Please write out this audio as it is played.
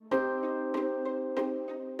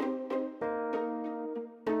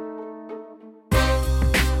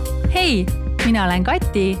Hei, mina olen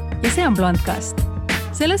Kati ja see on Blondcast.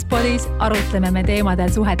 Selles podis arutleme me teemadel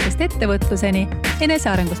suhetest ettevõtluseni,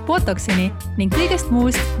 enesearengust botoksini ning kõigest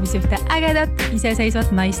muust, mis ühte ägedat, iseseisvat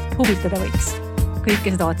naist huvitada võiks.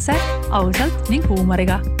 Kõike seda otse, ausalt ning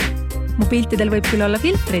huumoriga. Mu piltidel võib küll olla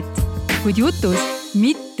filtrit, kuid jutus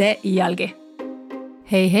mitte iialgi.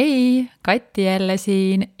 Hei, Kati jälle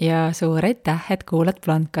siin ja suur aitäh, et kuulad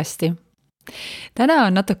Blondcasti. Täna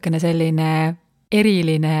on natukene selline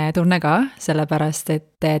eriline tunne ka, sellepärast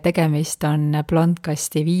et tegemist on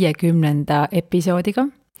Blondcasti 50. episoodiga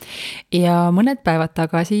ja mõned päevad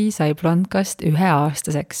tagasi sai Blondcast 1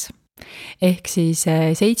 aastaseks. Ehk siis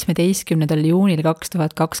 17. juunil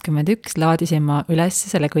 2021 laadisin ma üles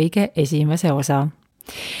selle kõige esimese osa.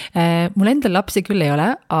 Mul endal lapsi küll ei ole,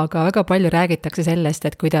 aga väga palju räägitakse sellest,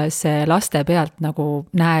 et kuidas laste pealt nagu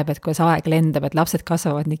näeb, et kuidas aeg lendab, et lapsed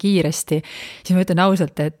kasvavad nii kiiresti. Siis ma ütlen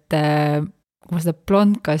ausalt, et kui ma seda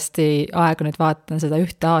Blondcasti aega nüüd vaatan seda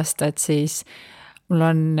 1 aastat, siis mul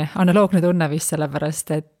on analoogne tunne vist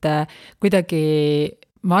sellepärast, et kuidagi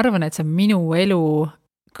ma arvan, et see on minu elu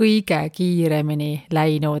kõige kiiremini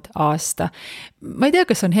läinud aasta. Ma ei tea,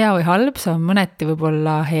 kas on hea või halb, see on mõneti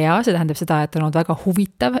võib-olla hea, see tähendab seda, et on olnud väga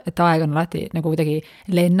huvitav, et aeg on alati nagu kuidagi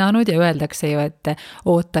lennanud ja öeldakse ju, et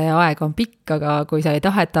oota ja aeg on pikk, aga kui sa ei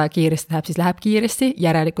taha, et aeg kiiresti läheb, siis läheb kiiresti,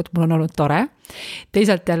 järelikult mul on olnud tore.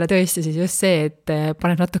 Teisalt jälle tõesti siis just see, et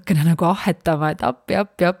paneb natukene nagu ahetama, et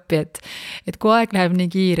appi, et kui aeg läheb nii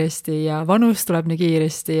kiiresti ja vanus tuleb nii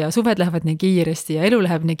kiiresti ja suved lähevad nii kiiresti ja elu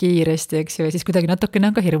läheb nii kiiresti, eks ju, ja siis kuidagi natukene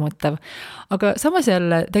on ka hirmutav. Aga samas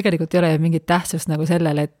jälle tegelikult ei ole mingit tähtsust nagu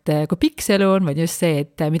sellele, et kui pikk see elu on, vaid just see,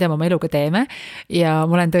 et mida me oma eluga teeme. Ja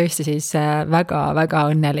ma olen tõesti siis väga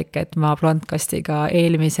õnnelik, et ma Blondcastiga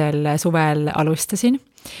eelmisel suvel alustasin.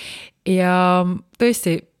 Ja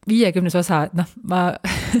tõesti 50. osa,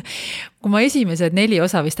 kui ma esimesed 4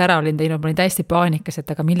 osa vist ära olin teinud, ma olin täiesti paanikas, et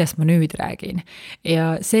aga millest ma nüüd räägin.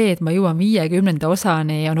 Ja see, et ma jõuan 50.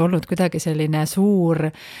 osani on olnud kuidagi selline suur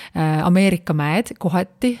Ameerika mäed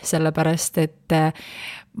kohati, sellepärast, et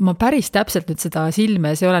ma päris täpselt nüüd seda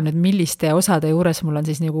silmes ei ole nüüd milliste osade juures mul on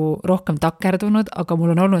siis nagu rohkem takerdunud, aga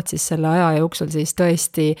mul on olnud siis selle aja jooksul siis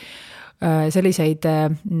tõesti selliseid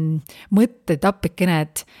mõtteid appikene,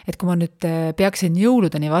 et kui ma nüüd peaksin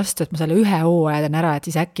jõuludeni vastu, et ma selle 1 hooaja teen ära, et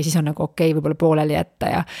siis äkki siis on nagu okei võib-olla pooleli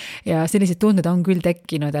jätta ja sellised tunded on küll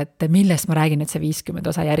tekkinud, et millest ma räägin nüüd see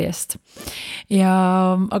 50 osa järjest.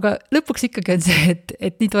 Aga lõpuks ikkagi on see,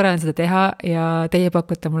 et nii tore on seda teha ja teie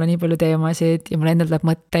pakute mulle nii palju teemasid ja mul endal tuleb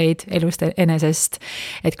mõtteid elust enesest,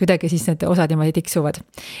 et kuidagi siis need osad niimoodi tiksuvad.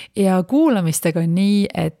 Ja kuulamistega on nii,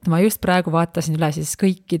 et ma just praegu vaatasin üle siis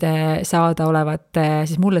kõikide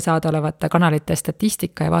siis mulle saada olevate kanalite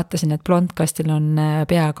statistika ja vaatasin, et Blondcastil on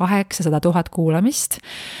pea 800 000 kuulamist,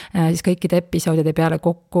 siis kõikide episoodide peale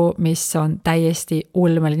kokku, mis on täiesti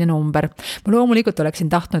ulmeline number. Ma loomulikult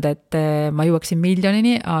oleksin tahtnud, et ma jõuaksin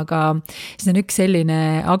miljonini, aga siis on üks selline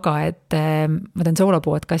aga, et ma teen soolo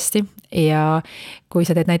podcasti ja kui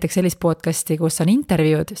sa teed näiteks sellist podcasti, kus on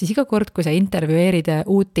intervjuud, siis iga kord, kui sa intervjueerid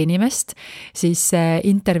uut inimest, siis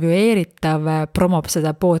intervjueeritav promob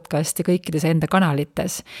seda podcasti kõikides enda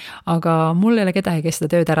kanalites. Aga mul ei ole kedagi, kes seda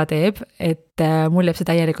tööd ära teeb, et mul jääb see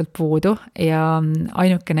täielikult puudu ja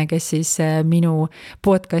ainukene, kes siis minu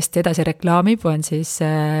podcasti edasi reklaamib, on siis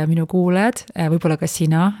minu kuulajad, võib-olla ka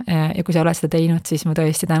sina ja kui sa oled seda teinud, siis ma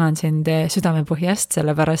tõesti tänan sind südamepõhjast,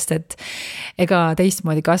 sellepärast, et ega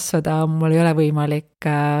teistmoodi kasvada mul ei ole võimalik,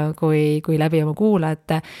 kui läbi oma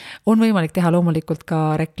kuulajate. On võimalik teha loomulikult ka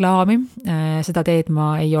reklaami, seda teed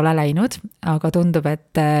ma ei ole läinud, aga tundub,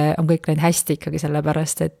 et on kõik läinud hästi ikkagi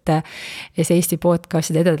sellepärast, et see Eesti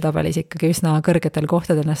podcastide edeltabelis ikkagi üsna kõrgetel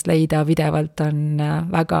kohtadel ennast leida pidevalt on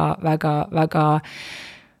väga,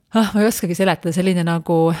 ma ei oskagi seletada, selline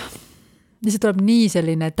nagu, lihtsalt tuleb nii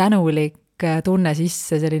selline tänulik tunne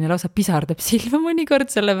sisse, selline lausa pisardab silma mõnikord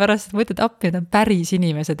sellepärast, et mõtled appi, need on päris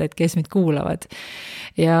inimesed, et kes mind kuulavad.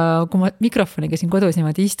 Ja kui ma mikrofoniga siin kodus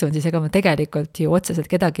niimoodi istun, siis ega ma tegelikult ju otseselt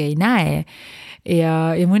kedagi ei näe ja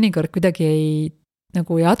mõnikord kuidagi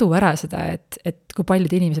ei adu ära seda, et kui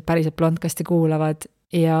paljud inimesed päriselt Blondcasti kuulavad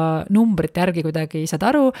ja numbrite järgi kuidagi saad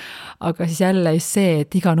aru, aga siis jälle just see,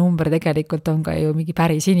 et iga number tegelikult on ka ju mingi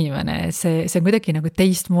päris inimene. See on kuidagi nagu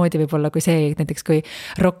teistmoodi võib-olla kui see, et näiteks kui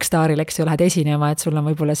rockstaaril, eks ju, lähed esinema, et sul on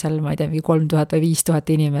võib-olla seal, ma ei tea, 3000 või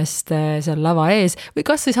 5000 inimest seal lava ees või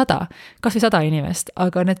kas või 100 inimest,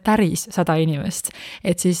 aga need päris 100 inimest.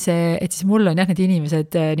 Et siis mul on jah, need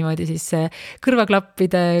inimesed niimoodi siis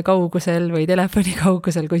kõrvaklappide kaugusel või telefoni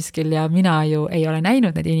kaugusel kuskil ja mina ju ei ole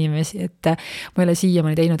näinud neid inimesi, et ma ei ole siia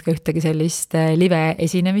siiamaani teinud ka ühtegi sellist live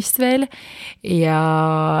esinemist veel ja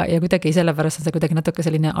kuidagi sellepärast on see kuidagi natuke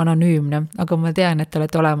selline anonüümne, aga ma tean, et te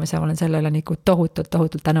olete olemas ja ma olen sellele nagu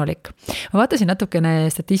tohutult tänulik. Ma vaatasin natukene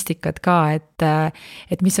statistikat ka,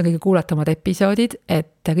 et mis on kõige kuulatumad episoodid, et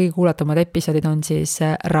kõige kuulatumad episoodid on siis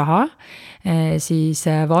raha, siis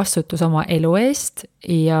vastutus oma elu eest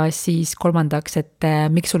ja siis kolmandaks, et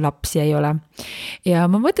miks sul lapsi ei ole. Ja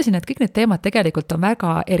ma mõtlesin, et kõik need teemad tegelikult on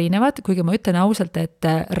väga erinevad, kuigi ma ütlen ausalt, et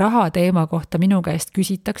raha teema kohta minu käest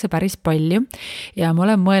küsitakse päris palju ja ma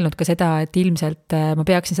olen mõelnud ka seda, et ilmselt ma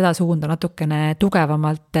peaksin seda suunda natukene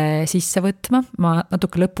tugevamalt sisse võtma. Ma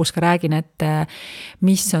natuke lõpus ka räägin, et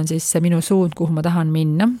mis on siis see minu suund, kuhu ma tahan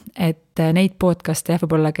minna, et neid podcast'e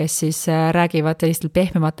võib-olla, kes siis räägivad sellistel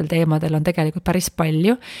pehmematel teemadel on tegelikult päris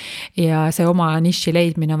palju ja see oma niši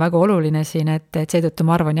leidmine on väga oluline siin, et seetõttu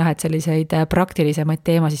ma arvan jah, et selliseid praktilisemaid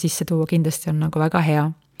teemasid sisse tuua kindlasti on nagu väga hea.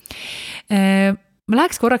 Ma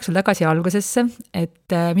läheks korraks sul tagasi algusesse,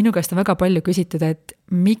 et minu käest on väga palju küsitud, et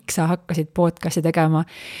miks sa hakkasid podcasti tegema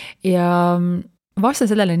ja vastan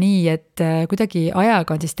sellele nii, et kuidagi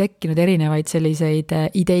ajaga on siis tekkinud erinevaid selliseid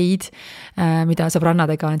ideid, mida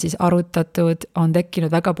sõbrannadega on siis arutatud, on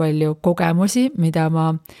tekkinud väga palju kogemusi, mida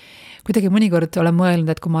ma kuidagi mõnikord olen mõelnud,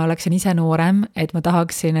 et kui ma oleksin ise noorem, et ma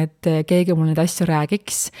tahaksin, et keegi mul neid asju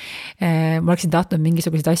räägiks. Ma oleksin tahtnud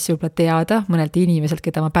mingisuguseid asju võib-olla teada mõnelt inimeselt,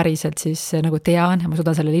 keda ma päriselt siis nagu tean ja ma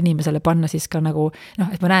suudan sellele inimesele panna siis ka nagu,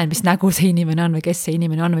 et ma näen, mis nägu see inimene on või kes see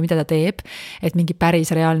inimene on või mida ta teeb, et mingi päris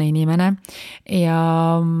reaalne inimene ja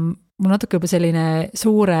mul natuke juba selline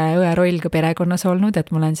suure õe roll ka perekonnas olnud, et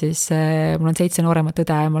mul on 7 nooremat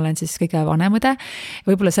õde ja mul on siis kõige vanem õde.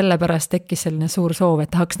 Võib-olla sellepärast tekkis selline suur soov, et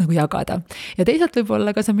tahaks nagu jagada. Ja teisalt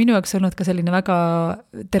võib-olla ka see on minu jaoks olnud ka selline väga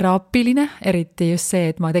teraapiline, eriti just see,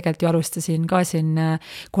 et ma tegelikult ju alustasin ka siin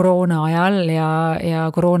koroona ajal ja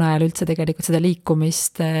koroona ajal üldse tegelikult seda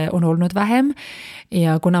liikumist on olnud vähem.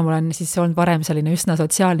 Ja kuna mul on siis olnud varem selline üsna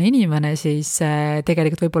sotsiaalne inimene, siis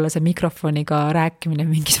tegelikult võib-olla see mikrofoniga rääkimine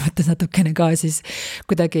mingis mõttes natukene ka siis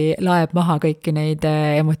kuidagi laeb maha kõiki neid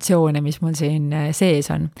emotsioone, mis mul siin sees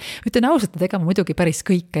on. Ütlen ausalt, et ega ma muidugi päris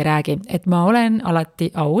kõike ei räägi, et ma olen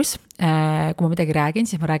alati aus. Kui ma midagi räägin,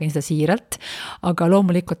 siis ma räägin seda siiralt, aga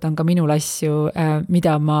loomulikult on ka minul asju,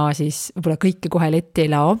 mida ma siis võib-olla kõike kohe letti ei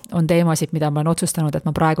lao, on teemasid, mida ma olen otsustanud, et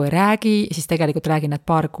ma praegu ei räägi, siis tegelikult räägin need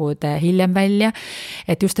paar kuud hiljem välja,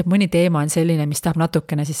 et just, et mõni teema on selline, mis tahab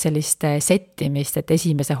natukene siis sellist settimist, et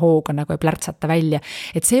esimese hooga nagu ei plärtsata välja,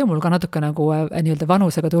 et see on mul ka natuke nagu nii-öelda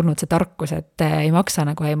vanusega tulnud see tarkus, et ei maksa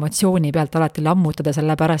nagu emotsiooni pealt alati lammutada,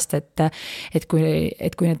 sellepärast, et kui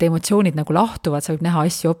need emotsioonid nagu lahtuvad, sa võib näha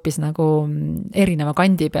asju hoopis nagu erineva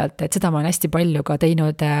kandi pealt, et seda ma olen hästi palju ka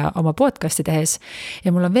teinud oma podcasti tehes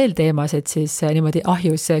ja mul on veel teemasid siis niimoodi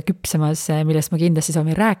ahjus küpsemas, millest ma kindlasti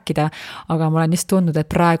soovin rääkida, aga ma olen just tundnud, et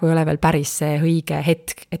praegu ei ole veel päris see õige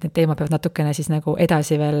hetk, et need teemad peavad natukene siis nagu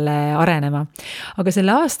edasi veel arenema. Aga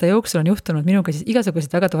selle aasta jooksul on juhtunud minuga siis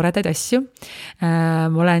igasuguseid väga toredaid asju.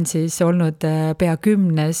 Ma olen siis olnud pea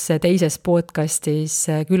 10 teises podcastis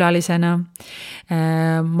külalisena.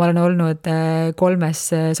 Ma olen olnud 3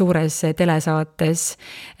 suures telesaates.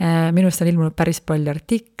 Minust on ilmunud päris palju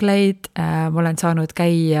artikleid. Ma olen saanud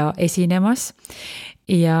käia esinemas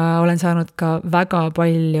ja olen saanud ka väga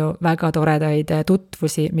palju väga toredaid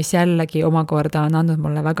tutvusi, mis jällegi omakorda on andnud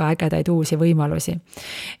mulle väga ägedaid uusi võimalusi.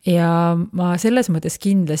 Ja ma selles mõttes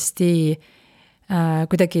kindlasti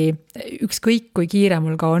kuidagi ükskõik kui kiire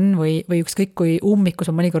mul ka on või ükskõik kui ummikus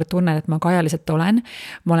ma mõnikord tunnen, et ma ka ajaliselt olen,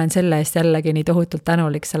 ma olen selle eest jällegi nii tohutult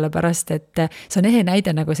tänulik, sellepärast, et see on ehe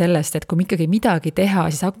näide nagu sellest, et kui ikkagi midagi teha,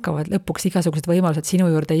 siis hakkavad lõpuks igasugused võimalused sinu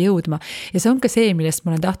juurde jõudma. Ja see on ka see, millest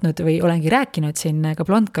ma olen tahtnud või olengi rääkinud siin ka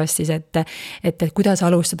Blondcastis, et kuidas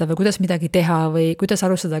alustada või kuidas midagi teha või kuidas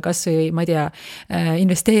alustada kas või, ma ei tea,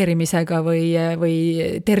 investeerimisega või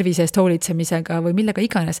tervise eest hoolitsemisega või millega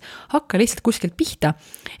iganes. Hakka lihtsalt kuskilt pihta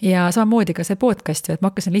ja samamoodi ka see podcast, et ma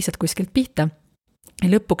hakkasin lihtsalt kuskilt pihta. Ja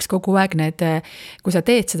lõpuks kogu aeg need, kui sa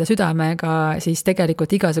teed seda südamega, siis tegelikult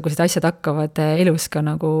igasugused asjad hakkavad elus ka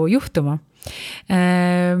nagu juhtuma.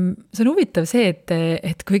 See on huvitav see,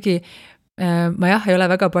 et kuigi ma ei ole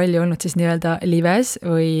väga palju olnud siis nii-öelda lives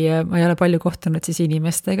või ma ei ole palju kohtunud siis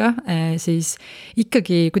inimestega, siis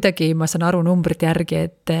ikkagi kuidagi ma saan aru numbrite järgi,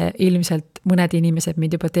 et ilmselt mõned inimesed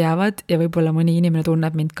mind juba teavad ja võib-olla mõni inimene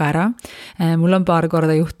tunneb mind ka ära. Mul on paar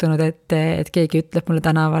korda juhtunud, et keegi ütleb mulle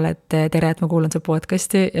tänaval, et tere, et ma kuulan su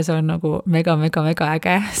podcasti ja see on nagu mega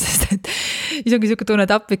äge, sest et siis ongi siuke tunne,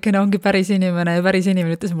 et appikene ongi päris inimene ja päris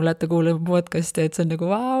inimene ütles mulle, et ta kuulab podcasti, et see on nagu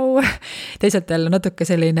vau. Teisalt jälle natuke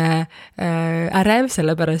selline ärev,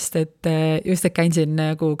 sellepärast, et just et käin siin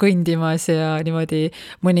nagu kõndimas ja niimoodi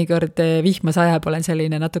mõnikord vihma sajab, olen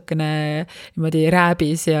selline natukene niimoodi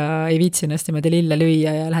rääbis ja ei viitsi ennast niimoodi lille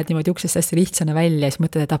lüüa ja lähed niimoodi uksest hästi lihtsana välja ja siis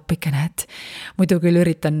mõtled, et appikene, et muidu küll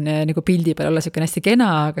üritan nagu pildi peal olla siuke hästi kena,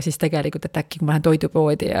 aga siis tegelikult, et äkki kui ma lähen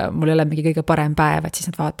toidupoodi ja mul ei ole mingi kõige parem päev, et siis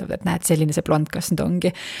nad vaatavad, et näed, selline see Blondcast nüüd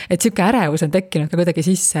ongi. Et siuke ärevus on tekkinud ka kuidagi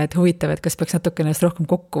sisse, et huvitav, et kas peaks natukene ennast rohkem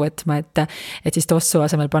kokku võtma, et siis tossu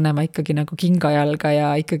asemel panema ikkagi nagu kingajalga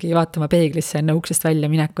ja ikkagi vaatama peeglisse enne uksest välja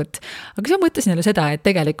minekut. Aga siis ma mõtlesin jälle seda, et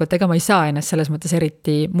tegelikult ega ma ei saa ennast selles mõttes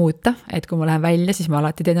eriti muuta, et kui ma lähen välja, siis ma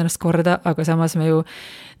alati teen ennast korda, aga samas ma ju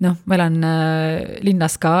ma elan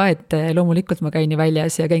linnas ka, et loomulikult ma käin ju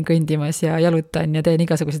väljas ja käin kõndimas ja jalutan ja teen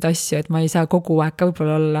igasuguseid asju, et ma ei saa kogu aeg ka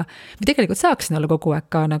võib-olla olla, või tegelikult saaksin olla kogu aeg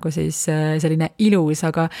ka nagu siis selline ilus,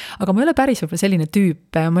 aga ma ei ole päris võib-olla selline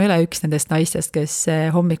tüüp, ma ei ole üks nendest naistest, kes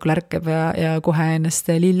hommikul ärkeb ja kohe ennast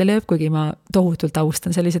lille lööb, kuigi ma tohutult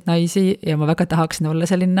austan selliseid naisi ja ma väga tahaksin olla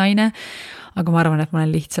selline naine, aga ma arvan, et ma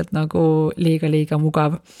olen lihtsalt nagu liiga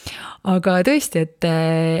mugav. Aga tõesti,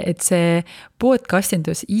 et see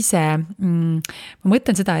podcastindus ise, ma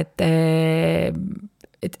mõtlen seda, et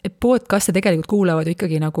podcast'e tegelikult kuulavad ju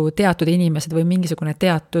ikkagi nagu teatud inimesed või mingisugune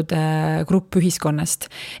teatud grupp ühiskonnast.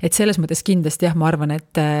 Et selles mõttes kindlasti jah, ma arvan,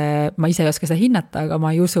 et ma ise ei oska seda hinnata, aga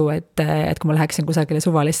ma ei usu, et kui ma läheksin kusagile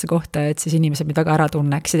suvalisse kohta, et siis inimesed mind väga ära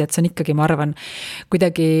tunneksid, et see on ikkagi, ma arvan,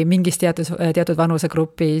 kuidagi mingis teatud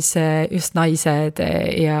vanusegrupis just naised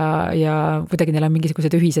ja kuidagi neil on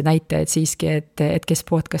mingisugused ühised näitajad siiski, et kes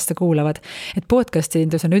podcast'e kuulavad. Et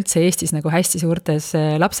podcast'indus on üldse Eestis nagu hästi suurtes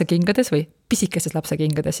lapsekingades või pisikestes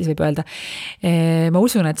lapsekingades, siis võib öelda. Ma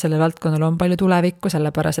usun, et sellel valdkonnal on palju tulevikku,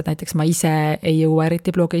 sellepärast, et näiteks ma ise ei jõua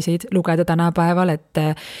eriti blogisid lugeda tänapäeval, et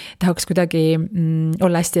tahaks kuidagi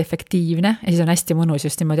olla hästi efektiivne ja siis on hästi mõnus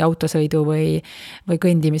just niimoodi autosõidu või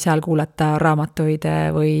kõndimise ajal kuulata raamatuid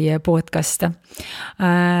või podcast'e.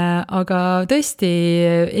 Aga tõesti,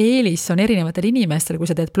 eelis on erinevatel inimestel,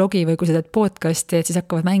 kui sa teed blogi või kui sa teed podcast'i, et siis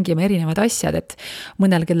hakkavad mängima erinevad asjad, et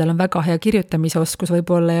mõnel, kellel on väga hea kirjutamisoskus,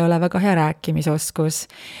 võib-olla ei ole väga hea rääkimisoskus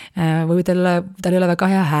või tal ei ole väga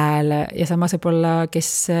hea hääl ja samas võib-olla, kes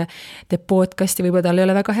teeb podcasti, võib-olla tal ei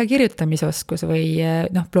ole väga hea kirjutamisoskus või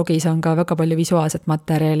blogis on ka väga palju visuaalset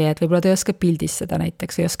materjali, et võib-olla ta ei oska pildistada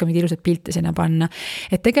näiteks või ei oska mingi ilusat pilti sinna panna.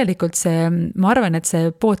 Et tegelikult ma arvan, et see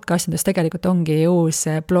podcastindus tegelikult ongi uus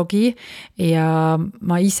blogi ja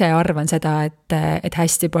ma ise arvan seda, et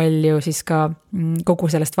hästi palju siis ka kogu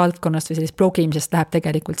sellest valdkonnast või sellist blogimisest läheb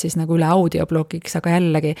tegelikult siis nagu üle audioblogiks, aga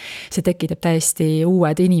jällegi see tekitab täiesti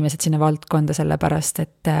uued inimesed sinna valdkonda, sellepärast,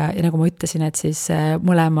 et ja nagu ma ütlesin, et siis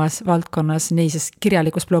mõlemas valdkonnas, nii siis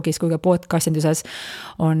kirjalikus blogis kui ka podcastinduses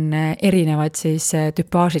on erinevad siis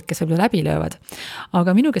tüpaažid, kes võib-olla läbi löövad.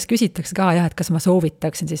 Aga minu käest küsitakse ka jah, et kas ma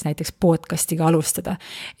soovitaksin siis näiteks podcastiga alustada.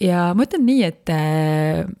 Ja ma ütlen nii, et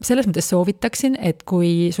selles mõttes soovitaksin, et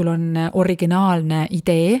kui sul on originaalne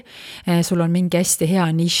idee, sul on mingi hästi hea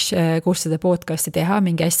nišš, kus seda podcasti teha,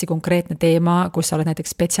 mingi hästi konkreetne teema, kus sa oled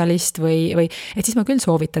näiteks spetsialist või et siis ma küll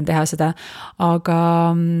soovitan teha seda,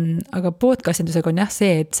 aga podcastindusega on jah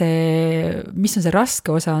see, et mis on see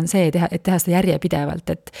raske osa, on see, et teha seda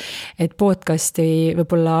järjepidevalt, et podcasti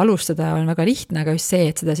võib-olla alustada on väga lihtne, aga just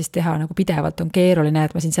see, et seda siis teha nagu pidevalt on keeruline,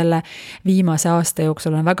 et ma siin selle viimase aasta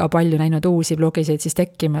jooksul olen väga palju näinud uusi blogisid siis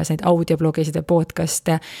tekkimas, neid audioblogisid ja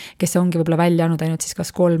podcaste, kes ongi võib-olla välja andnud ainult siis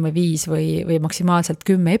kas 3 või 5 või maksimaalselt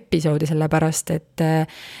 10 episoodi, sellepärast,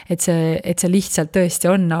 et see lihtsalt tõesti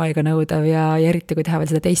on aeganõudav ja eriti kui teha veel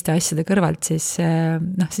seda teiste asjade kõrvalt,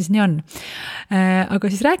 siis nii on.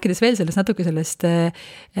 Aga siis rääkides veel natuke sellest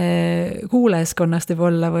kuulajaskonnast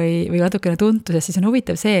võib-olla või natukene tuntusest, siis on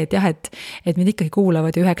huvitav see, et jah, et mind ikkagi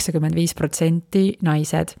kuulavad ju 95%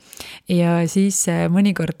 naised. Ja siis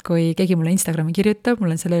mõnikord, kui keegi mulle Instagrami kirjutab,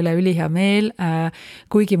 mul on selle üle ülihea meel,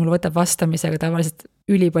 kuigi mul võtab vastamisega tavaliselt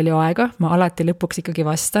ülipalju aega, ma alati lõpuks ikkagi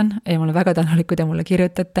vastan ja ma olen väga tänulik, kui te mulle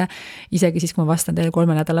kirjutate, isegi siis, kui ma vastan teile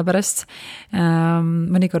 3 nädala pärast.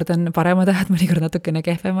 Mõnikord on paremad ajad, mõnikord natukene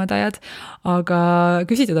kehvemad ajad, aga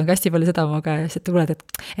küsitud on hästi palju seda oma käes, et tuled,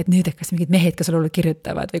 et nüüd, kas mingid mehed, kes sulle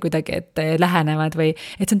kirjutavad või kuidagi, et lähenevad või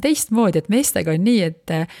et see on teistmoodi, et meestega on nii,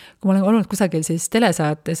 et kui ma olen olnud kusagil siis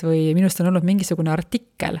telesaates või minust on olnud mingisugune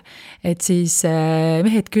artikkel, et siis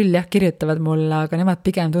mehed küll jah, kirjutavad mulle, aga nemad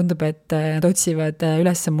pigem tundub, et nad otsivad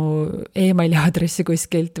üles mu e-maili aadressi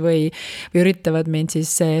kuskilt või üritavad mind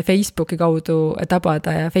siis Facebooki kaudu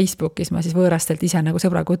tabada ja Facebookis ma siis võõrastelt ise nagu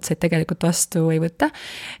sõbrakutseid tegelikult vastu ei võta.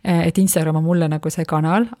 Et Instagram on mulle nagu see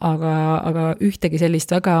kanal, aga ühtegi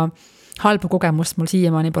sellist väga halbu kogemust mul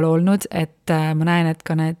siiamaani pole olnud, et ma näen, et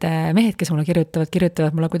ka need mehed, kes mulle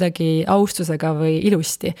kirjutavad mulle kuidagi austusega või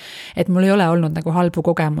ilusti. Et mul ei ole olnud nagu halbu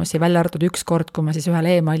kogemusi, välja arvatud üks kord, kui ma siis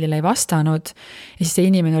ühele emailile ei vastanud ja siis see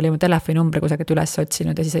inimene oli mu telefoninumbri kusagilt üles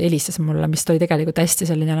otsinud ja siis helistas mulle, mis oli tegelikult hästi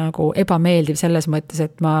selline nagu ebameeldiv selles mõttes,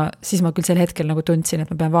 et ma küll sel hetkel nagu tundsin,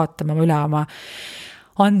 et ma pean vaatama üle oma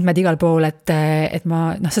andmed igal pool, et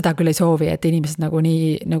ma seda küll ei soovi, et inimesed nagu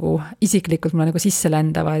nii nagu isiklikult mulle nagu sisse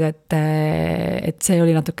lendavad, et see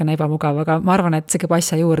oli natukene ebamugav, aga ma arvan, et see käib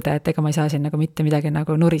asja juurde, et ega ma ei saa siin nagu mitte midagi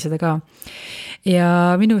nagu nuriseda ka. Ja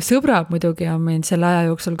minu sõbrad muidugi on mind selle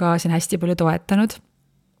aja jooksul ka siin hästi palju toetanud.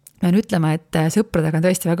 Pean ütlema, et sõpradega on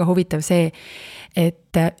tõesti väga huvitav see,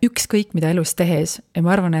 et ükskõik mida elus tehes, ja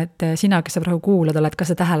ma arvan, et sina, kes sa praegu kuulad, oled ka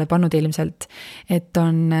seda tähele pannud ilmselt,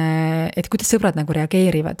 et kuidas sõbrad nagu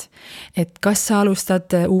reageerivad. Et kas sa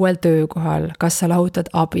alustad uuel töökohal, kas sa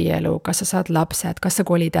lahutad abielu, kas sa saad lapsed, kas sa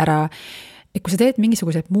kolid ära. Et kui sa teed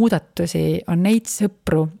mingisuguseid muudatusi, on neid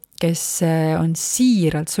sõpru, kes on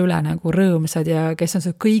siiralt sulle nagu rõõmsad ja kes on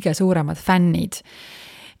su kõige suuremad fännid.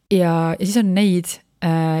 Ja siis on neid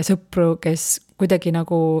sõpru, kes kuidagi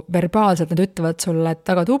nagu verbaalselt nad ütlevad sulle, et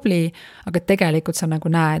väga tubli, aga tegelikult sa nagu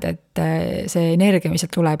näed, et see energia, mis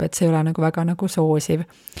sealt tuleb, et see ei ole nagu väga nagu soosiv.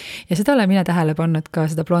 Ja seda olen mina tähele pannud ka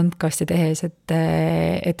seda Blondcasti tehes,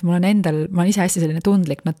 et mul on endal, ma olen ise hästi selline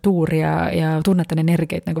tundlik natuur ja tunnetan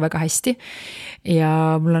energiaid nagu väga hästi. Ja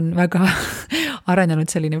mul on väga arenenud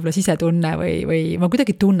selline võib-olla sisetunne või ma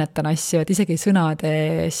kuidagi tunnetan asju, et isegi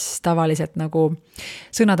sõnades tavaliselt nagu,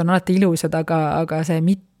 sõnad on alati ilusad, aga see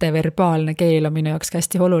mitteverbaalne keel on minu jaoks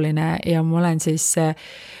hästi oluline ja ma olen siis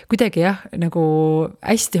kuidagi nagu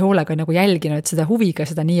hästi hoolega nagu jälginud seda huviga,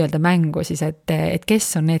 seda nii-öelda mängu siis, et kes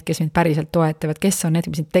on need, kes mind päriselt toetavad, kes on need,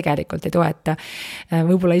 mis mind tegelikult ei toeta.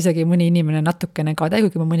 Võib-olla isegi mõni inimene natukene kade,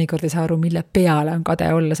 kuigi ma mõnikord ei saa aru, mille peale on kade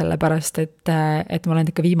olla, sellepärast, et ma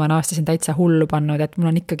olen ikka viimane aasta siin täitsa hullu pannud, et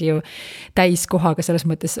mul on ikkagi ju täiskohaga selles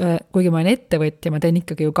mõttes, kuigi ma olen ettevõtja, ma teen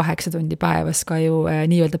ikkagi ju 8 tundi päevas ka ju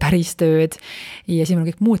nii-öelda päris tööd ja siin on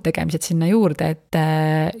kõik muud tegemised sinna juurde, et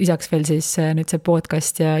lisaks veel siis nüüd see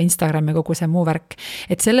podcast ja Instagram ja kogu see muu värk.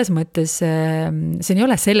 Et selles mõttes, see ei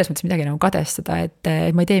ole selles mõttes midagi nagu kadestada, et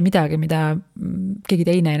ma ei tee midagi, mida keegi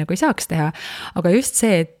teine nagu ei saaks teha, aga just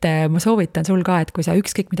see, et ma soovitan sul ka, et kui sa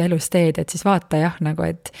ükskõik mida elus teed, et siis vaata nagu,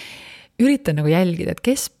 et ürita nagu jälgida, et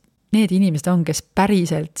kes need inimesed on, kes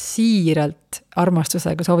päriselt siiralt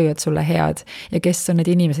armastusega soovivad sulle head ja kes on need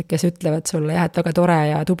inimesed, kes ütlevad sulle jah, et väga tore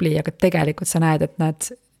ja tubli, aga tegelikult sa näed, et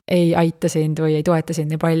nad ei aita sind või ei toeta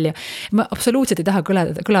sind nii palju. Ma absoluutselt ei taha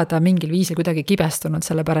kõlada mingil viisil kuidagi kibestunud,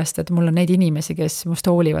 sellepärast, et mul on neid inimesi, kes must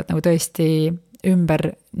hoolivad nagu tõesti ümber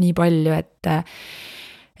nii palju, et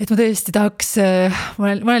ma tõesti tahaks,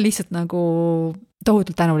 ma olen lihtsalt nagu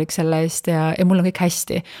tohutult tänulik selle eest ja mul on kõik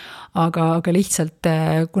hästi. Aga lihtsalt,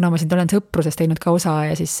 kuna ma sind olen sõprusest teinud ka osa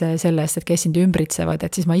ja siis sellest, et kes sind ümbritsevad,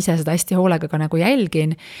 et siis ma ise seda hästi hoolega ka nagu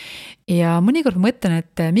jälgin. Ja mõnikord ma mõtlen,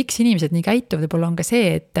 et miks inimesed nii käituvad, võib-olla on ka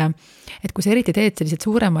see, et kui sa eriti teed selliseid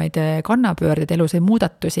suuremaid kannapöördeid elus või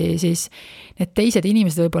muudatusi, siis need teised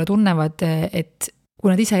inimesed võib-olla tunnevad, et kui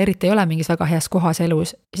nad ise eriti ei ole mingis väga heas kohas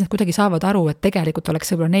elus, siis nad kuidagi saavad aru, et tegelikult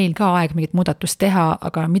oleks võib-olla neil ka aeg mingit muudatust teha,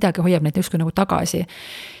 aga midagi hoiab neid justkui nagu tagasi.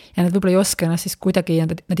 Ja nad võib-olla ei oska ennast siis kuidagi,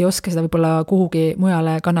 nad ei oska seda võib-olla kuhugi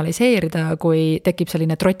mujale kanaliseerida, kui tekib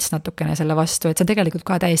selline trots natukene selle vastu, et see on tegelikult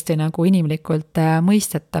ka täiesti nagu inimlikult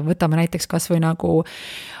mõistetav. Võtame näiteks kas või nagu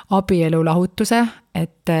abielu lahutuse,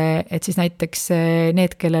 et siis näiteks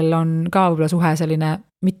need, kellel on ka võib-olla suhe selline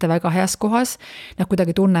mitte väga heas kohas, nad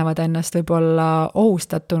kuidagi tunnevad ennast võib-olla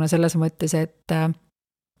ohustatuna selles mõttes, et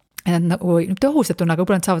nad nagu mitte ohustatuna, aga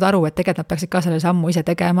võib-olla nad saavad aru, et tegelikult nad peaksid ka selle sammu ise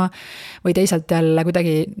tegema või teisalt jälle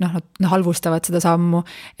kuidagi nad halvustavad seda sammu,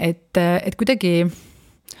 et kuidagi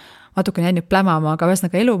natukene jäi nüüd plämama, aga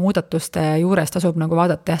ühesõnaga elumuudatuste juures tasub nagu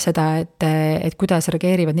vaadata seda, et kuidas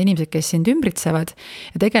reageerivad inimesed, kes sind ümbritsevad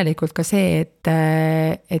ja tegelikult ka see,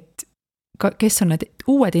 et kes on need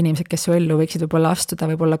uued inimesed, kes su ellu võiksid võib-olla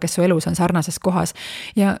astuda, võib-olla kes su elus on sarnases kohas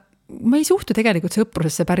ja ma ei suhtu tegelikult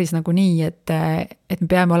sõprusesse päris nagu nii, et me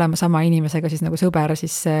peame olema sama inimesega siis nagu sõber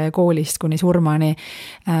siis koolist kuni surmani.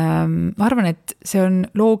 Ma arvan, et see on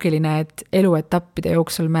loogiline, et eluetappide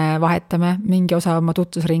jooksul me vahetame mingi osa oma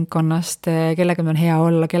tutvusringkonnast, kellega meil on hea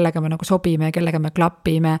olla, kellega me nagu sobime, kellega me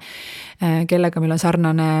klapime, kellega meil on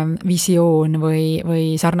sarnane visioon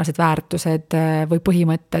või sarnased väärtused või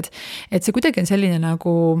põhimõtted. Et see kuidagi on selline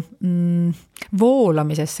nagu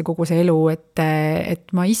voolamisesse kogu see elu, et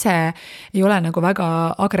ma ise ei ole nagu väga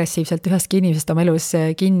agressiivselt ühestki inimesest oma elus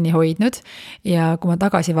kinni hoidnud ja kui ma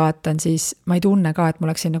tagasi vaatan, siis ma ei tunne ka, et ma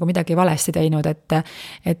oleksin nagu midagi valesti teinud, et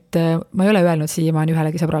ma ei ole öelnud siiamaani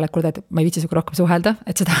ühelegi sõbrale, et ma ei viitsi sinuga rohkem suhelda,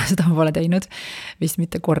 et seda ma pole teinud, vist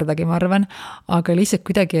mitte kordagi, ma arvan, aga lihtsalt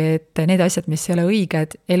kuidagi, et need asjad, mis ei ole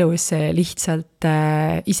õiged elus, lihtsalt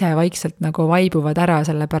ise vaikselt nagu vaibuvad ära,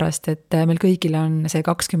 sellepärast, et meil kõigil on see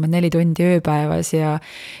 24 tundi ööpäevas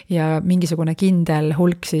ja mingisugune kindel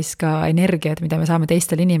hulk siis ka energiat, mida me saame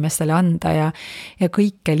teistele inimestele anda ja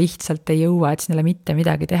kõike lihtsalt ei jõua, et siin ei ole mitte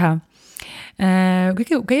midagi teha.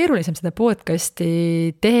 Kõige keerulisem seda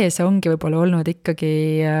podcasti tehes ongi võib-olla olnud ikkagi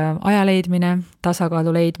aja leidmine,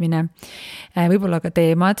 tasakaalu leidmine, võib-olla ka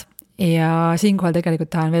teemad. Ja siinkohal tegelikult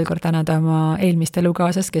tahan veel kord tänada oma eelmist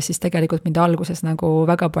elukaasast, kes siis tegelikult mind alguses nagu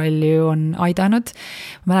väga palju on aidanud.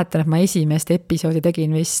 Ma mäletan, et ma esimest episoodi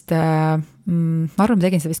tegin vist, ma arvan, ma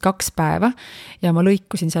tegin seda vist 2 päeva ja ma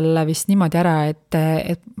lõikusin selle vist niimoodi ära, et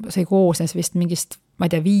see koosnes vist mingist, ma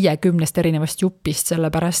ei tea, 50 erinevast jupist,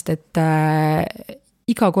 sellepärast, et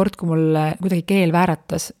iga kord, kui mul kuidagi keel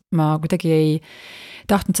vääratas, ma kuidagi ei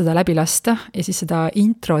tahtnud seda läbi lasta ja siis seda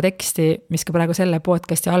intro teksti, mis ka praegu selle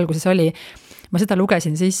podcasti alguses oli, ma seda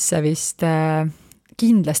lugesin sisse vist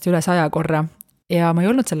kindlasti üle 100 korra ja ma ei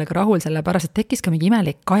olnud sellega rahul, sellepärast, et tekkis ka mingi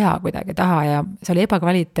imelik kaja kuidagi taha ja see oli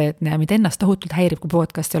ebakvaliteetne ja mind ennast tohutult häirib, kui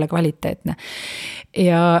podcast ei ole kvaliteetne.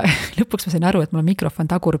 Ja lõpuks ma sain aru, et mul on mikrofon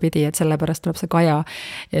tagurpidi, et sellepärast tuleb see kaja.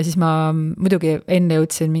 Ja siis ma muidugi enne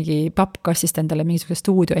jõudsin mingi pappkassist endale mingisuguse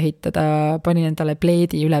stuudio ehitada, panin endale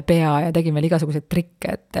pleedi üle pea ja tegin veel igasuguseid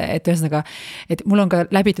trikke, et ühesõnaga, et mul on ka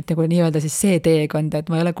läbitud nagu nii-öelda siis see teekond,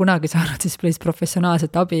 et ma ei ole kunagi saanud siis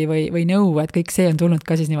professionaalset abi või nõu, et kõik see on tulnud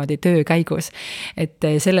ka siis niimoodi töö käigus. Et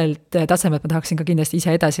sellelt tasemelt ma tahaksin ka kindlasti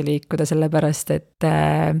ise edasi liikuda, sellepärast, et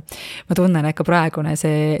ma tunnen, et ka praegune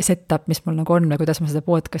see setup, mis mul nagu on ja kuidas ma seda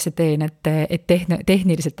podcasti teen, et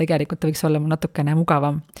tehniliselt tegelikult võiks olla mul natukene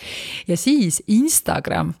mugavam. Ja siis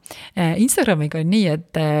Instagram. Instagramiga on nii,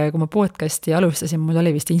 et kui ma podcasti alustasin, mul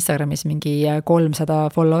oli vist Instagramis mingi 300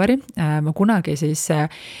 followeri. Ma kunagi siis,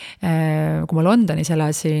 kui ma Londonis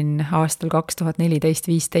elasin aastal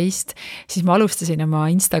 2014-15, siis ma alustasin oma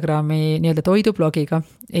Instagrami nii-öelda toidublogiga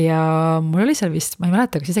ja mul oli seal vist, ma ei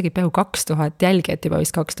mäleta, kas isegi peaaegu 2000 jälgijat juba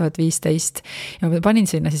vist 2015 ja ma panin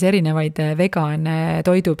sinna siis erinevaid vegan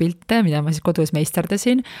toidupilte, mida ma siis kodus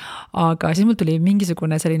meisterdasin, aga siis mul tuli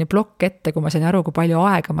mingisugune selline plokk ette, kui ma sain aru, kui palju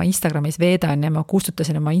aega ma Instagramis veedan ja ma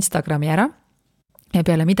kustutasin oma Instagrami ära. Ja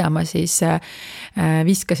peale mida ma siis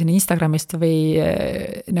viskasin Instagramist või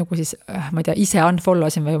nagu siis, ma ei tea, ise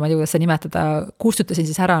unfollowsin või ma ei tea, kuidas seda nimetada, kustutasin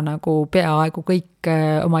siis ära nagu peaaegu kõik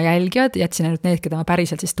oma jälgijad, jätsin ainult need, keda ma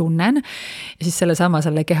päriselt siis tunnen ja siis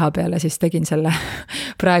selle keha peale siis tegin selle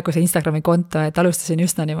praeguse Instagrami konto, et alustasin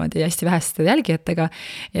just niimoodi hästi väheste jälgijatega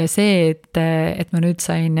ja see, et ma nüüd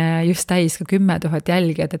sain just täis ka 10 000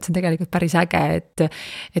 jälgijat, et see on tegelikult päris äge,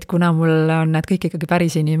 et kuna mul on need kõik ikkagi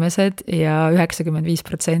päris inimesed ja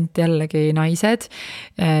 95% jällegi naised,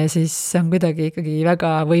 siis on kuidagi ikkagi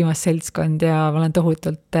väga võimas seltskond ja ma olen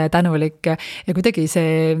tohutult tänulik ja kuidagi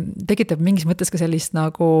see tekitab mingis mõttes ka sellist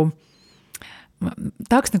nagu,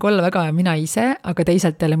 tahaks nagu olla väga mina ise, aga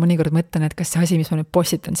teisalt jälle mõnikord mõtlen, et kas see asi, mis ma nüüd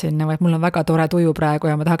postitan sinna, või et mul on väga tore tuju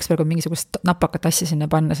praegu ja ma tahaks praegu mingisugust napakat asja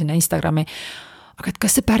sinna panna sinna Instagrami, aga et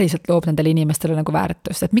kas see päriselt loob nendele inimestele nagu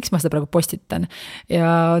väärtust, et miks ma seda praegu postitan.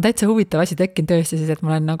 Ja täitsa huvitav asi tekkinud tõesti siis, et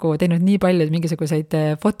ma olen nagu teinud nii palju mingisuguseid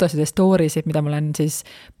fotosid ja stories'id, mida ma olen siis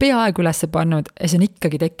peaaegu üles pannud ja see on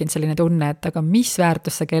ikkagi tekkinud selline tunne, et aga mis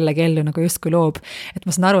väärtust see kellegi ellu nagu justkui loob. Et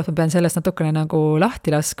ma saan aru, et ma pean sellest natukene nagu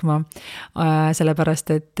lahti laskma,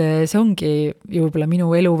 sellepärast, et see ongi ju võib-olla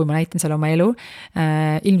minu elu või ma näitan seal oma elu.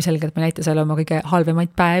 Ilmselgelt ma näitan seal oma kõige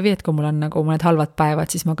halvemaid päevi, et kui mul on nagu mõned halvad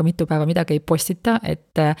päevad, siis ma ka mitu päeva midagi ei postita,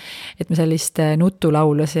 et me sellist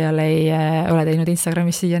nutulaulu seal ei ole teinud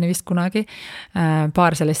Instagramis siiani vist kunagi.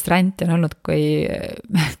 Paar sellist ränti on olnud, kui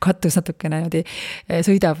katus natukene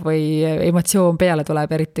sõidab või emotsioon peale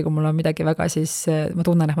tuleb, eriti kui mul on midagi väga, siis ma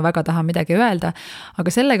tunnen, et ma väga tahan midagi öelda.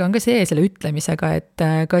 Aga sellega on ka selle ütlemisega, et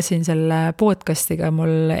ka siin selle podcastiga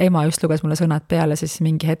mul ema just luges mulle sõnad peale siis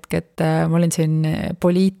mingi hetk, et ma olin siin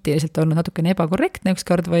poliitiliselt olnud natukene ebakorrektne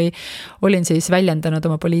ükskord või olin siis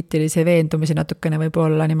väljendanud oma poliitilisi veendumisi natukene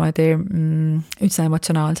võib-olla niimoodi üldse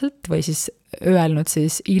emotsionaalselt või siis öelnud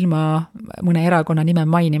siis ilma mõne erakonna nime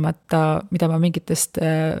mainimata, mida ma mingitest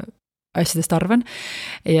asjadest arvan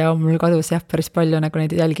ja mul kadus jah päris palju nagu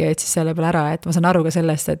neid jälgijaid siis selle peale ära, et ma saan aru ka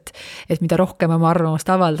sellest, et mida rohkem oma arvamust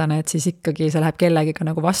avaldan, et siis ikkagi see läheb kellegiga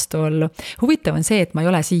nagu vastuollu. Huvitav on see, et ma ei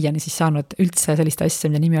ole siiani siis saanud üldse sellist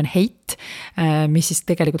asja, mida nimi on hate, mis siis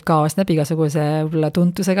tegelikult kaasneb igasuguse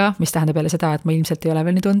tuntusega, mis tähendab jälle seda, et ma ilmselt ei ole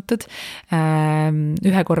veel nii tuntud.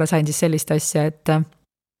 Ühe korra sain siis sellist asja, et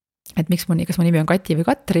kas mu nimi on Kati või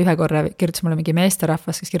Katri, ühe korra kirjutas mulle mingi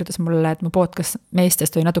meesterahvas, kes kirjutas mulle, et mu podcast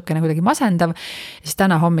meestest oli natukene kuidagi masendav, ja siis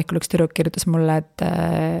täna hommikul üks tüdruk kirjutas mulle,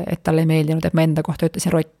 et talle ei meeldinud, et ma enda kohta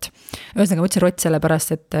ütlesin rott. Ühesõnaga ma ütlesin rott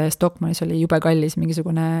sellepärast, et Stockmannis oli jube kallis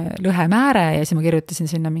mingisugune lõhemääre ja siis ma kirjutasin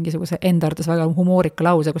sinna mingisuguse enda arvates väga humoorika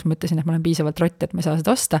lause, kus ma ütlesin, et ma olen piisavalt rott, et ma ei saa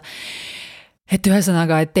seda osta. Et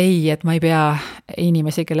ühesõnaga, et ei, et ma ei pea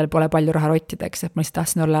inimesi, kellel pole palju raha rottideks, et ma lihtsalt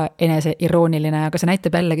tahtsin olla enese irooniline, aga see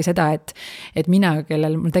näitab jällegi seda, et mina,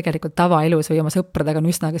 kellel mul tegelikult tavaelus või oma sõpradega on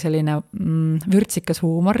üsnaga selline vürtsikas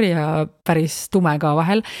huumor ja päris tume ka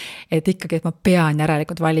vahel, et ikkagi, et ma pean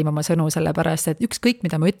järelikult valima oma sõnu sellepärast, et ükskõik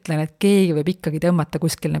mida ma ütlen, et keegi võib ikkagi tõmmata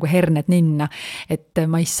kuskil nagu hernet ninna, et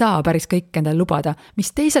ma ei saa päris kõik endale lubada,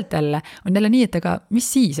 mis teisalt jälle on jälle nii, et aga mis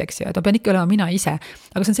siis, eks ju, et ma pean ikka olema mina ise,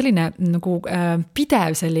 aga see on selline nagu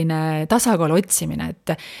pidev selline tasakaalu otsimine,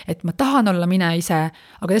 et ma tahan olla mina ise,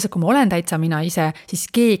 aga teisalt, kui ma olen täitsa mina ise, siis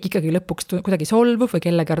keegi ikkagi lõpuks kuidagi solvub või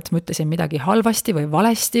kellegi arvates ma ütlesin midagi halvasti või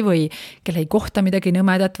valesti või kelle ei kohta midagi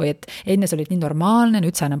nõmedat või et enne see oli nii normaalne,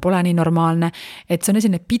 nüüd see enam pole nii normaalne, et see on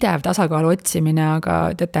selline pidev tasakaalu otsimine,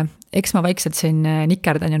 aga teate, eks ma vaikselt siin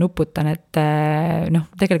nikerdan ja nuputan, et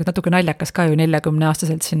tegelikult natuke naljakas ka ju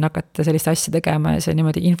 40-aastaselt siin hakata sellist asja tegema ja see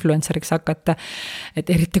niimoodi influenceriks hakata, et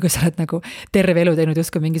eriti kui sa oled nagu terve elu teinud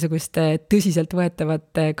justkui mingisugust tõsiselt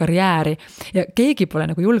võetavat karjääri ja keegi pole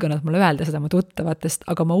nagu julgenud mulle öelda seda mu tuttavatest,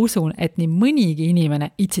 aga ma usun, et nii mõnigi inimene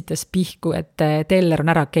itsitas pihku, et teller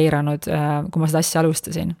on ära keiranud, kui ma seda asja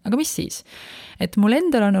alustasin, aga mis siis? Et mul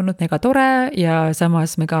endal on olnud mega tore ja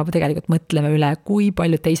samas me ka tegelikult mõtleme üle, kui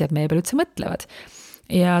paljud teised meie peal üldse mõtlevad.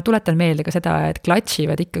 Ja tuletan meelde ka seda, et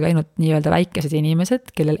klatšivad ikkagi ainult nii-öelda väikesed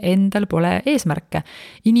inimesed, kellel endal pole eesmärke.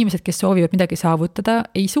 Inimesed, kes soovivad midagi saavutada,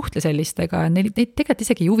 ei suhtle sellistega, neid tegelikult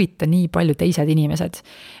isegi ei huvita nii palju teised inimesed.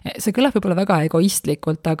 See kõlab võib-olla väga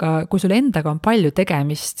egoistlikult, aga kui sul endaga on palju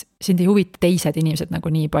tegemist, sind ei huvita teised inimesed nagu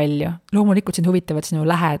nii palju. Loomulikult sind huvitavad sinu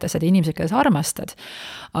lähedased inimesed, keda sa armastad.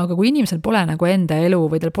 Aga kui inimesel pole nagu enda elu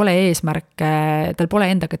või tal pole eesmärke, tal pole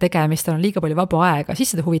endaga tegemist, tal on liiga palju vaba aega,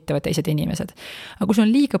 siis seda huvitavad teised inimesed. Aga kui sul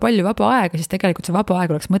on liiga palju vaba aega, siis tegelikult see vaba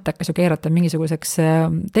aeg oleks mõttekas ju keerata mingisuguseks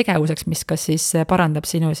tegevuseks, mis kas siis parandab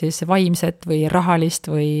sinu siis vaimset või rahalist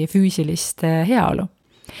või füüsilist heaolu.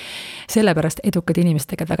 Sellepärast edukad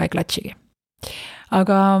inimesed tegelikult väga ei klatšigi.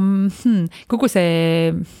 Aga kogu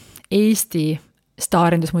see Eesti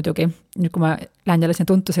staarindus muidugi, nüüd kui ma lähen jälle sinna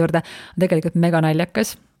tuntuse juurde, on tegelikult mega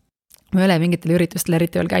naljakas. Ma ei ole mingitel üritustel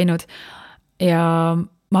eriti veel käinud ja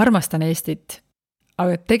ma armastan Eestit,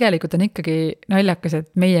 aga tegelikult on ikkagi naljakas, et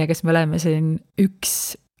meie, kes me oleme siin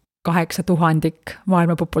 1/8000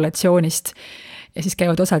 maailma populatsioonist ja siis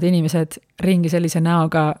käivad osad inimesed ringi sellise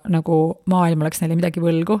näoga, nagu maailm oleks neile midagi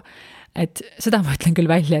võlgu. Et seda ma ütlen küll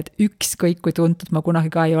välja, et ükskõik kui tuntud ma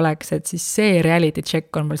kunagi ka ei oleks, et siis see reality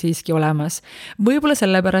check on mul siiski olemas. Võib-olla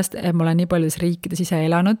sellepärast, et ma olen nii paljudes riikides ise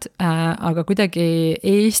elanud, aga kuidagi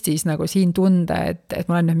Eestis nagu siin tunda, et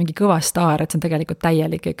ma olen mingi kõva staar, et see on tegelikult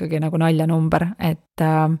täielik ikkagi nagu naljanumber, et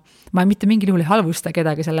ma mitte mingil juhul ei halvusta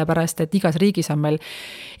kedagi sellepärast, et igas riigis on meil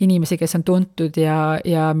inimesi, kes on tuntud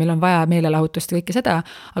ja meil on vaja meelelahutust ja kõike seda,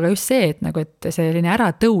 aga just see, et nagu, et selline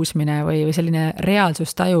äratõusmine või selline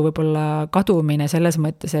reaalsustaju võib-olla kadumine selles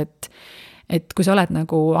mõttes, et kui sa oled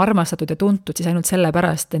nagu armastatud ja tuntud, siis ainult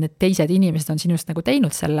sellepärast, et need teised inimesed on sinust nagu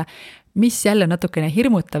teinud selle, mis jälle natukene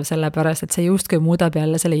hirmutav sellepärast, et see justkui muudab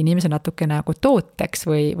jälle selle inimese natukene nagu tooteks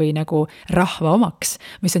või nagu rahva omaks,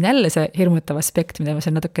 mis on jälle see hirmutav aspekt, mida ma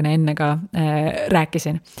seal natukene enne ka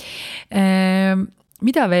rääkisin.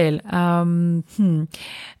 Mida veel?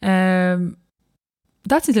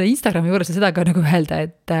 Tahtsin selle Instagrami juures seda ka nagu öelda,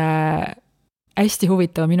 et hästi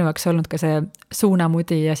huvitav minu jaoks olnud ka see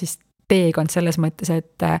suunamudi ja siis teekond selles mõttes,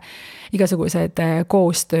 et igasugused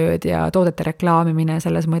koostööd ja toodete reklaamimine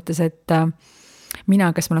selles mõttes, et mina,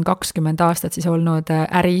 kes ma olen 20 aastat siis olnud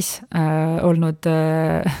äris, olnud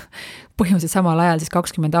põhimõtteliselt samal ajal siis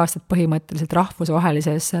 20 aastat põhimõtteliselt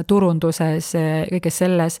rahvusvahelises turunduses, kõiges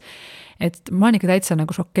selles, et ma olen ikka täitsa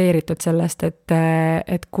nagu šokeeritud sellest,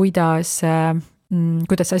 et kuidas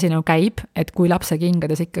kuidas see asi nagu käib, et kui lapse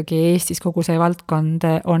kingades ikkagi Eestis kogu see valdkond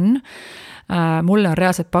on. Mulle on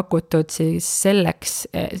reaalselt pakutud siis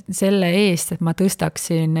selle eest, et ma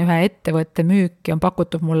tõstaksin ühe ettevõtte müüki, on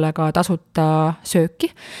pakutud mulle ka tasuta sööki.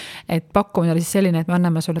 Et pakkumine oli siis selline, et me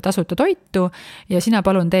anname sulle tasuta toitu ja sina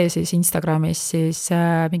palun tee siis Instagramis siis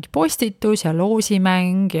mingi postitus ja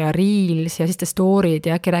loosimäng ja reels ja siis te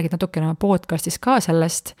story'd ja äkki räägid natukene podcastis ka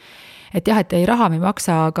sellest. Et jah, et ei raha me ei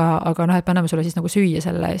maksa, aga et me anname sulle siis nagu süüa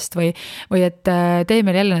selle eest või et tee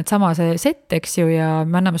meil jälle need sama see set, eks ju, ja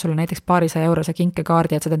me anname sulle näiteks 200 eurose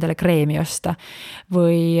kinkekaardi, et saad endale kreemi osta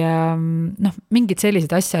või mingid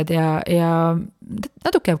sellised asjad ja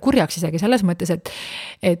natuke jääb kurjaks isegi selles mõttes,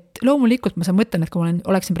 et loomulikult ma saan mõtlen, et kui ma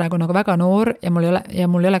oleksin praegu nagu väga noor ja mul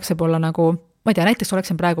ei oleks võib-olla nagu, ma ei tea, näiteks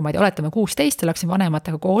oleksin praegu, ma ei tea, oletame 16, oleksin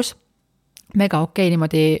vanematega koos, mega okei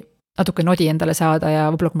niimoodi natuke nodi endale saada ja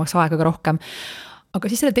võib-olla kui maks aega ka rohkem. Aga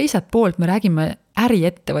siis selle teiselt poolt me räägime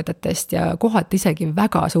äriettevõtetest ja kohati isegi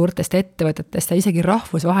väga suurtest ettevõtetest ja isegi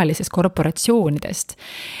rahvusvahelistest korporatsioonidest.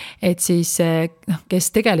 Et siis, kes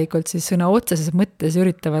tegelikult siis sõna otseses mõttes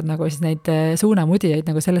üritavad nagu siis neid suunamudijaid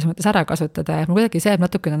nagu selles mõttes ära kasutada ja mul kuidagi see jääb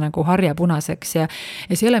natukene nagu harjapunaseks ja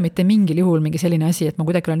see ei ole mitte mingil juhul mingi selline asi, et ma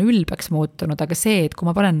kuidagi olen ülbeks muutunud, aga see, et kui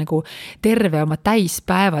ma panen nagu terve oma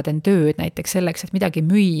täispäevad en tööd näiteks selleks, et midagi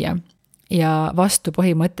müüa, ja vastu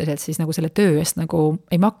põhimõtteliselt siis nagu selle töö eest nagu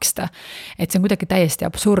ei maksta. Et see on kuidagi täiesti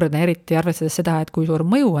absurdne, eriti arvestades seda, et kui suur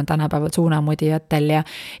mõju on tänapäeval suunamudijatel ja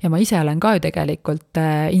ma ise olen ka ju tegelikult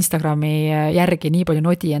Instagrami järgi nii palju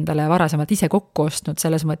nodi endale varasemalt ise kokku ostnud,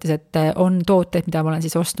 selles mõttes, et on tooted, mida ma olen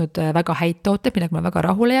siis ostnud väga häid tooted, millega ma olen väga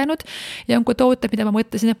rahule jäänud ja on ka tooted, mida ma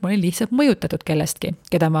mõtlesin, et ma olen lihtsalt mõjutatud kellestki,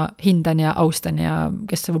 keda ma hindan ja austan ja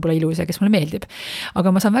kes on võib-olla ilus ja kes mulle meeldib.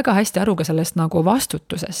 Aga ma saan väga hästi aru ka sellest nagu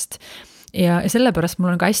vastutusest. Ja sellepärast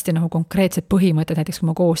mul on ka hästi nagu konkreetsed põhimõtted, näiteks kui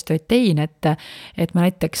ma koostööd tein, et ma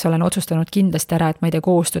näiteks olen otsustanud kindlasti ära, et ma ei tee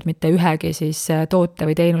koostööd mitte ühegi siis toote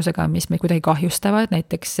või teenusega, mis meid kuidagi kahjustavad,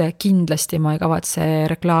 näiteks kindlasti ma ei kavatse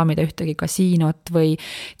reklaamida ühtegi kasiinot või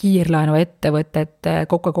kiirlaenu ettevõtet,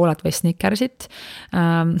 Coca-Colat või Snickersit.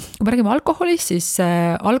 Kui me räägime alkoholist, siis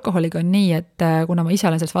alkoholiga on nii, et kuna ma ise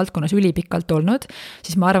olen selles valdkonnas ülipikalt olnud,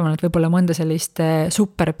 siis ma arvan, et võib-olla mõnda sellist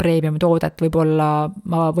super premium toodet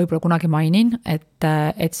ma kunagi mainin,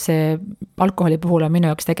 et see alkoholi puhul on minu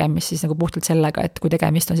jaoks tegemist siis nagu puhtalt sellega, et kui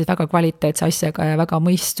tegemist on siis väga kvaliteetse asjaga ja väga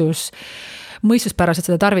mõistuspäraselt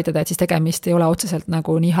seda tarvitada, et siis tegemist ei ole otseselt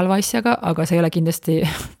nagu nii halva asjaga, aga see ei ole kindlasti,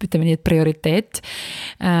 ütleme nii, et prioriteet.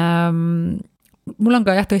 Mul on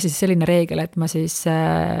ka jah tõesti selline reegel, et ma siis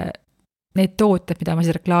need tooted, mida ma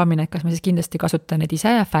siis reklaamin, et kas ma siis kindlasti kasutan neid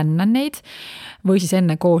ise ja fännan neid või siis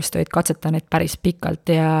enne koostööd katsetan neid päris pikalt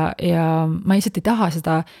ja ma lihtsalt ei taha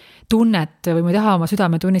seda tunnet või ma ei taha oma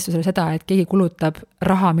südametunnistusele seda, et keegi kulutab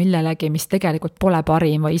raha millelegi, mis tegelikult pole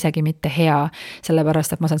parim või isegi mitte hea,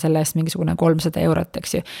 sellepärast, et ma saan selle eest mingisugune 300 eurot,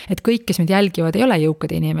 eks ju. Et kõik, kes mind jälgivad, ei ole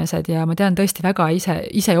jõukad inimesed ja ma tean tõesti väga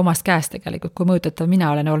ise omast käest tegelikult, kui mõjutatav mina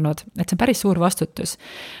olen olnud, et see on päris suur vastutus.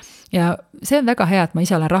 Ja see on väga hea, et ma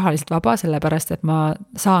ise olen rahaliselt vaba, sellepärast, et ma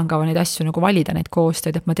saan ka neid asju nagu valida, neid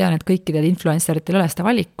koostööd, et ma tean, et kõikidel influenceritel ei ole seda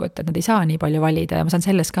valikut, et nad ei saa nii palju valida ja ma saan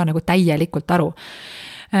sellest ka nagu täielikult aru.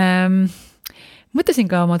 Mõtlesin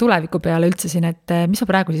ka oma tuleviku peale üldse siin, et mis ma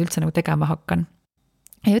praegu siis üldse nagu tegema hakkan.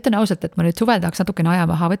 Ja ütlen ausalt, et ma nüüd suvel tahaks natukene aja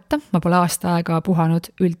maha võtta, ma pole aasta aega puhanud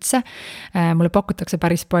üldse, mulle pakutakse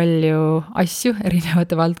päris palju asju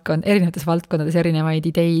erinevates valdkondades, erinevaid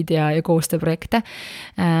ideid ja koostööprojekte.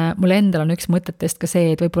 Mulle endal on üks mõtetest ka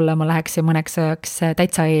see, et võib-olla ma läheks mõneks ajaks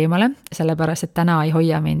täitsa eemale, sellepärast, et täna ei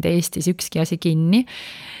hoia mind Eestis ükski asi kinni.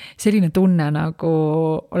 Selline tunne nagu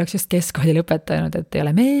oleks just keskkooli lõpetanud, et ei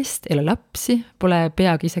ole meest, ei ole lapsi, pole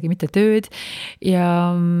peagi isegi mitte tööd ja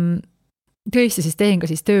tõesti siis teen ka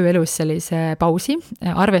siis tööelus sellise pausi,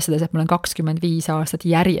 arvestades, et ma olen 25 aastat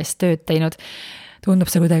järjest tööd teinud.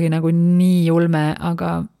 Tundub see kuidagi nagu nii ulme,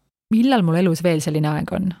 aga millal mul elus veel selline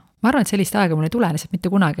aeg on? Ma arvan, et sellist aega mul ei tule lihtsalt mitte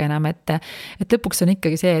kunagi enam, et lõpuks on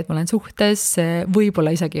ikkagi see, et ma olen suhtes,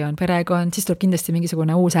 võib-olla isegi on perekond, siis tuleb kindlasti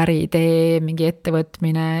mingisugune uus äriidee, mingi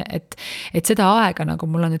ettevõtmine, et seda aega nagu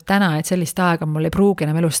mul on nüüd täna, et sellist aega mul ei pruugi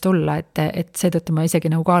enam elust tulla, et seetõttu ma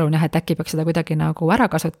isegi nagu kaalun jah, et äkki peaks seda kuidagi nagu ära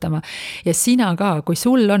kasutama. Ja sina ka, kui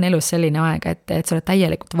sul on elus selline aeg, et sa oled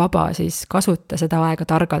täielikult vaba, siis kasuta seda aega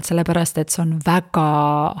targalt, sellepärast, et see on väga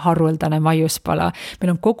haruldane maiuspala.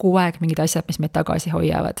 Meil on kogu aeg mingid asjad, mis meid tagasi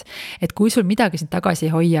hoiavad. Et kui sul midagi sind tagasi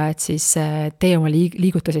ei hoia, et siis tee oma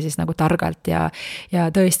liigutusi siis nagu targalt ja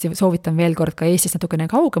tõesti soovitan veel kord ka Eestist natukene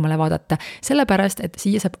kaugemale vaadata, sellepärast, et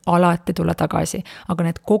siia saab alati tulla tagasi. Aga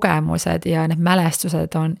need kogemused ja need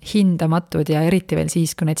mälestused on hindamatud ja eriti veel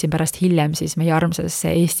siis, kui need siin pärast hiljem siis meie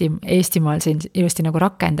armsasesse Eestimaal siin ilusti nagu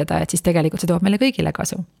rakendada, et siis tegelikult see toob meile kõigile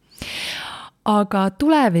kasu. Aga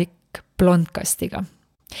tulevik Blondcastiga.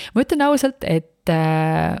 Ma ütlen ausalt, et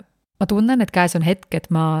ma tunnen, et käes on hetk, et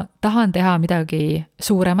ma tahan teha midagi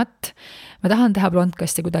suuremat, ma tahan teha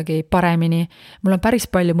Blondcasti kuidagi paremini, mul on päris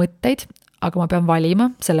palju mõtteid, aga ma pean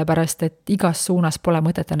valima, sellepärast, et igas suunas pole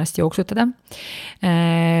mõtet ennast jooksutada.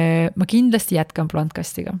 Ma kindlasti jätkan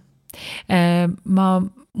Blondcastiga. Ma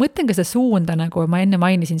mõtlen ka seda suunda, nagu ma enne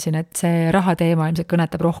mainisin siin, et see raha teema ilmselt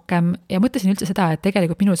kõnetab rohkem ja mõtlesin üldse seda, et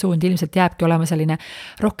tegelikult minu suund ilmselt jääbki olema selline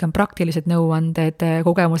rohkem praktilised nõuanded,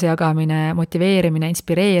 kogemuse jagamine, motiveerimine,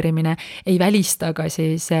 inspireerimine, ei välista ka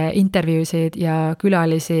siis intervjuusid ja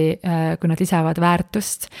külalisi, kui nad lisavad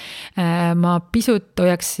väärtust. Ma pisut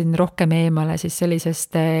hoiaksin rohkem eemale siis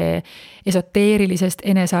sellisest esoteerilisest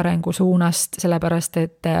enesearengu suunast, sellepärast,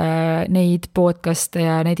 et neid podcaste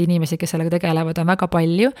ja neid inimesi, kes sellega tegelevad, on väga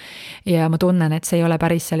palju ja ma tunnen, et see ei ole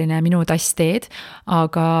päris selline minu tassteed,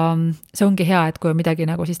 aga see ongi hea, et kui on midagi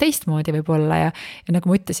nagu siis teistmoodi võib olla ja nagu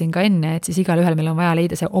ma ütlesin ka enne, et siis igal ühel meil on vaja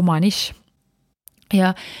leida see oma nišš.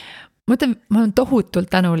 Ja ma ütlen, ma olen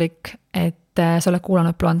tohutult tänulik, et sa oled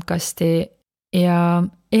kuulanud Blondcasti ja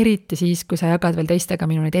eriti siis, kui sa jagad veel teistega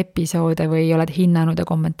minu neid episoode või oled hinnanud ja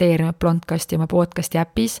kommenteerinud Blondcasti oma podcasti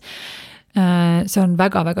äpis. See on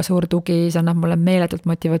väga-väga suur tugi, see annab mulle meeletult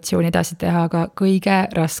motivatsiooni edasi teha ka kõige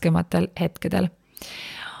raskematel hetkedel.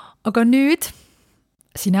 Aga nüüd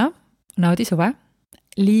sina naudi suve,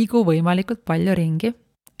 liigu võimalikult palju ringi,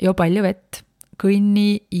 jo palju vett,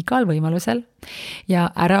 kõnni igal võimalusel ja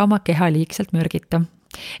ära oma keha liigselt mürgita.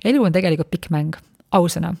 Elu on tegelikult pikk mäng,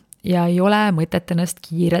 ausõna, ja ei ole mõtet ennast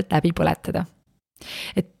kiirelt läbi põletada.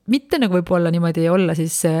 Et mitte nagu võib-olla niimoodi olla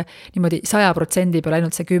siis niimoodi 100% peal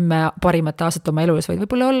ainult see 10 parimat aastat oma elus, vaid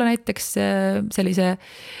võib-olla olla näiteks sellise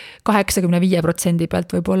 85%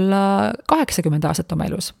 pealt võib-olla 80 aastat oma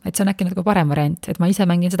elus. Et see on äkki nagu parem variant, et ma ise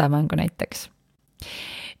mängin seda mängu näiteks.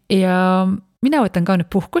 Ja mina võtan ka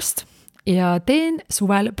nüüd puhkust ja teen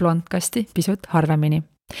suvel Blondcasti pisut harvemini.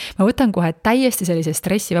 Ma võtan kohe täiesti sellise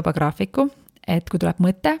stressivaba graafiku, et kui tuleb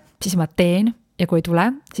mõte, siis ma teen ja kui ei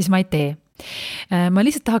tule, siis ma ei tee. Ma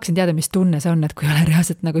lihtsalt tahaksin teada, mis tunne see on, et kui ei ole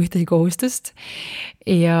reaalselt nagu ühtegi kohustust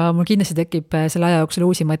ja mul kindlasti tekib selle aja jooksul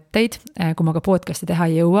uusi mõtteid, kui ma ka podcasti teha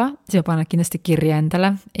ei jõua, siis ma panen kindlasti kirja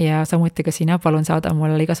endale ja samuti ka sina palun saada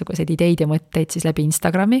mulle igasuguseid ideid ja mõtteid siis läbi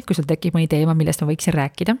Instagrami, kui sul tekib mõni teema, millest ma võiksin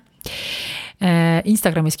rääkida.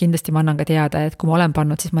 Instagramis kindlasti ma annan ka teada, et kui ma olen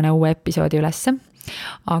pannud siis mõne uue episoodi ülesse,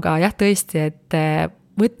 aga jah tõesti, et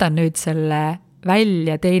võtan nüüd selle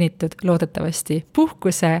välja teenitud loodetavasti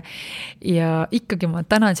puhkuse ja ikkagi ma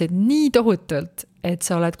tänan sind nii tohutult, et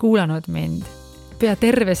sa oled kuulanud mind pea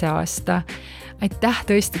terve see aasta. Aitäh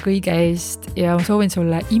tõesti kõige eest ja ma soovin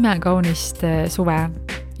sulle imekaunist suve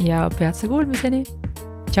ja peatse kuulmiseni.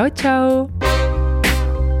 Tšau, tšau!